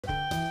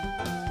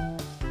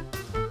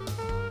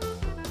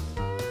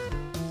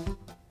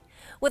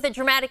With a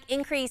dramatic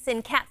increase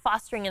in cat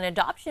fostering and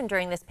adoption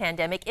during this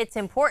pandemic, it's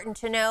important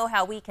to know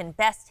how we can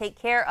best take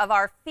care of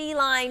our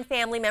feline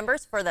family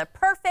members for the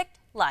perfect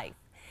life.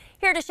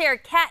 Here to share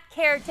cat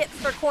care tips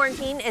for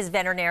quarantine is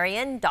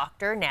veterinarian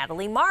Dr.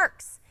 Natalie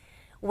Marks.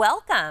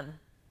 Welcome.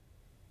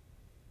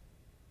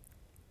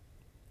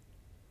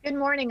 Good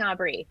morning,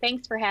 Aubrey.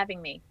 Thanks for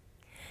having me.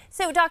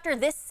 So, Doctor,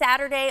 this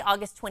Saturday,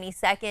 August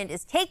 22nd,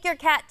 is Take Your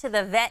Cat to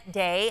the Vet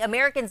Day.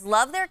 Americans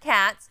love their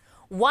cats.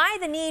 Why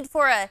the need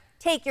for a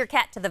Take Your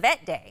Cat to the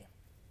Vet Day?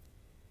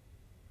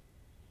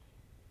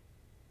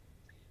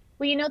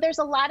 Well, you know, there's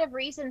a lot of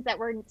reasons that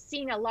we're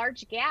seeing a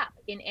large gap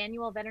in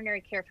annual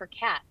veterinary care for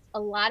cats. A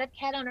lot of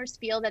cat owners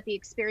feel that the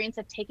experience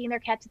of taking their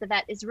cat to the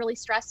vet is really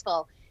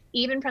stressful,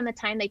 even from the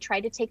time they try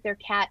to take their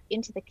cat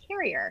into the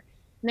carrier.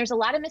 And there's a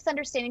lot of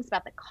misunderstandings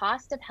about the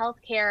cost of health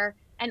care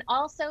and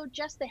also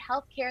just the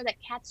health care that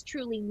cats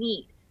truly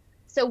need.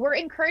 So we're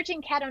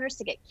encouraging cat owners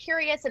to get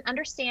curious and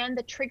understand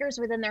the triggers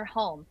within their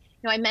home.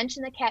 You know, I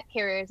mentioned the cat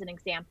carrier as an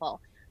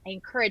example. I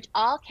encourage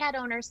all cat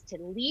owners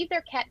to leave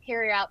their cat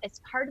carrier out as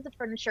part of the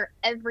furniture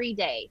every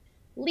day.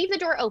 Leave the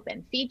door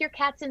open, feed your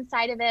cats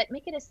inside of it,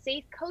 make it a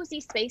safe, cozy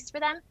space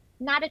for them,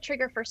 not a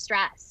trigger for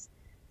stress.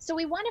 So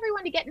we want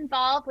everyone to get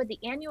involved with the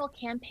annual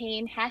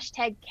campaign,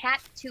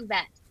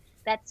 #Cat2Vet.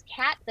 That's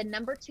cat, the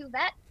number 2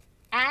 vet,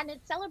 and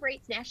it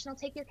celebrates National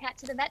Take Your Cat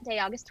to the Vet Day,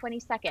 August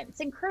 22nd. It's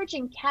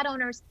encouraging cat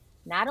owners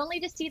not only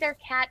to see their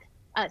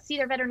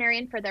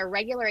veterinarian for their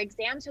regular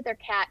exams with their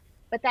cat,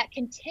 but that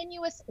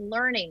continuous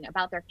learning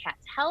about their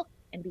cat's health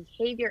and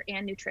behavior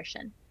and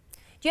nutrition.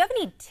 Do you have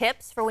any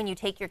tips for when you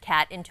take your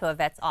cat into a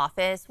vet's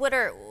office? What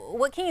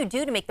can you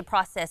do to make the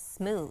process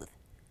smooth?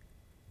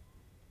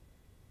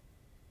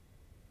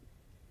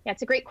 Yeah,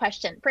 it's a great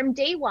question. From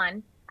day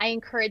one, I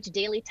encourage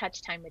daily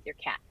touch time with your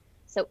cat.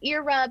 So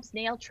ear rubs,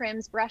 nail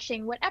trims,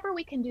 brushing, whatever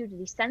we can do to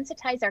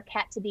desensitize our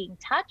cat to being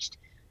touched,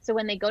 so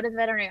when they go to the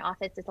veterinary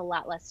office, it's a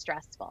lot less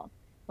stressful.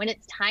 When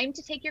it's time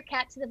to take your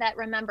cat to the vet,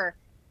 remember,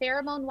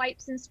 pheromone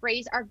wipes and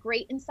sprays are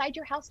great inside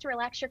your house to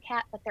relax your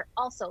cat, but they're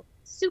also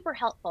super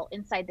helpful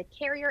inside the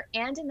carrier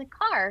and in the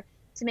car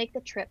to make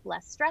the trip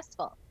less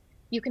stressful.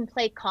 You can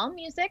play calm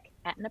music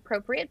at an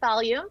appropriate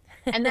volume,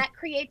 and that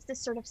creates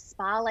this sort of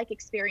spa-like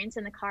experience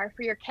in the car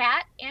for your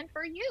cat and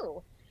for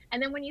you.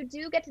 And then when you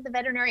do get to the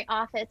veterinary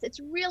office, it's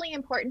really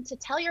important to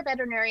tell your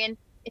veterinarian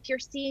if you're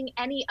seeing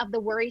any of the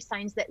worry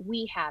signs that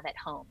we have at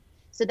home.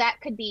 So that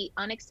could be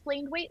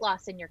unexplained weight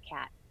loss in your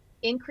cat,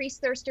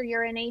 increased thirst or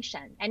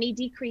urination, any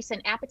decrease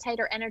in appetite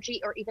or energy,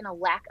 or even a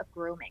lack of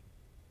grooming.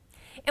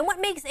 And what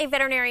makes a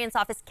veterinarian's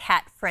office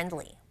cat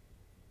friendly?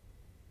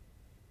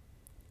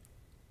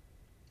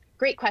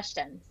 Great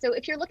question. So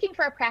if you're looking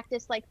for a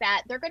practice like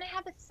that, they're going to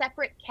have a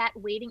separate cat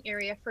waiting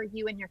area for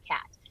you and your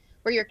cat,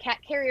 where your cat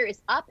carrier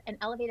is up and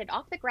elevated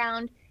off the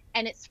ground,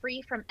 and it's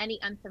free from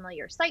any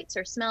unfamiliar sights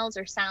or smells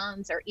or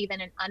sounds, or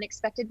even an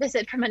unexpected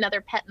visit from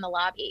another pet in the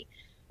lobby.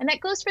 And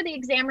that goes for the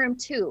exam room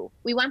too.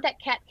 We want that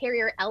cat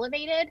carrier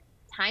elevated,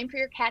 time for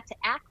your cat to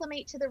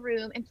acclimate to the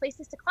room, and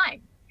places to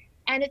climb.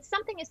 And it's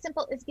something as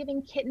simple as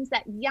giving kittens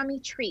that yummy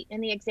treat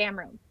in the exam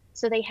room,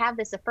 so they have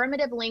this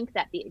affirmative link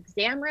that the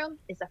exam room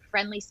is a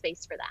friendly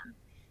space for them.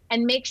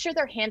 And make sure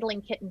they're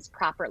handling kittens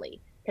properly,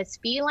 because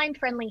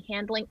feline-friendly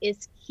handling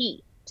is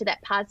key to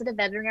that positive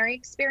veterinary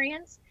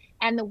experience.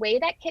 And the way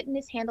that kitten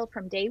is handled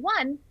from day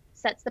one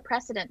sets the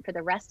precedent for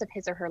the rest of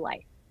his or her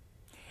life.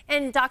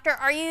 And doctor,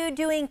 are you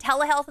doing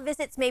telehealth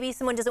visits? Maybe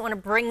someone doesn't want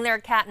to bring their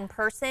cat in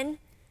person?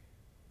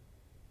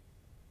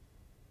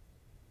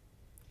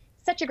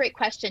 Such a great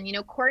question. You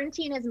know,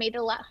 quarantine has made it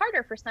a lot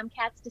harder for some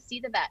cats to see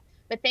the vet,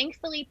 but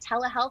thankfully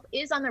telehealth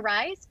is on the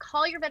rise.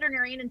 Call your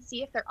veterinarian and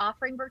see if they're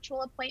offering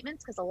virtual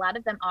appointments, because a lot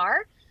of them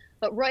are.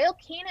 But Royal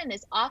Canin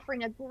is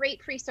offering a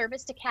great free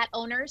service to cat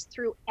owners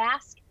through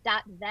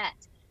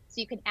ask.vet. So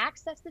you can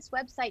access this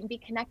website and be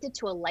connected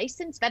to a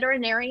licensed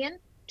veterinarian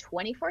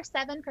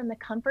 24/7 from the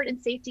comfort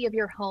and safety of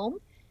your home.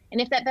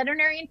 And if that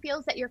veterinarian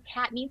feels that your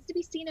cat needs to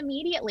be seen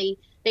immediately,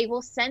 they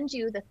will send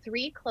you the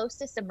 3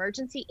 closest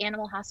emergency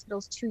animal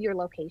hospitals to your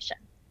location.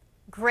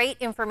 Great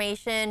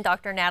information,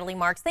 Dr. Natalie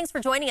Marks. Thanks for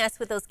joining us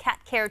with those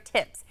cat care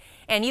tips.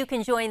 And you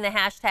can join the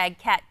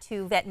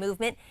 #Cat2Vet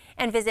movement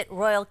and visit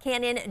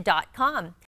royalcanin.com.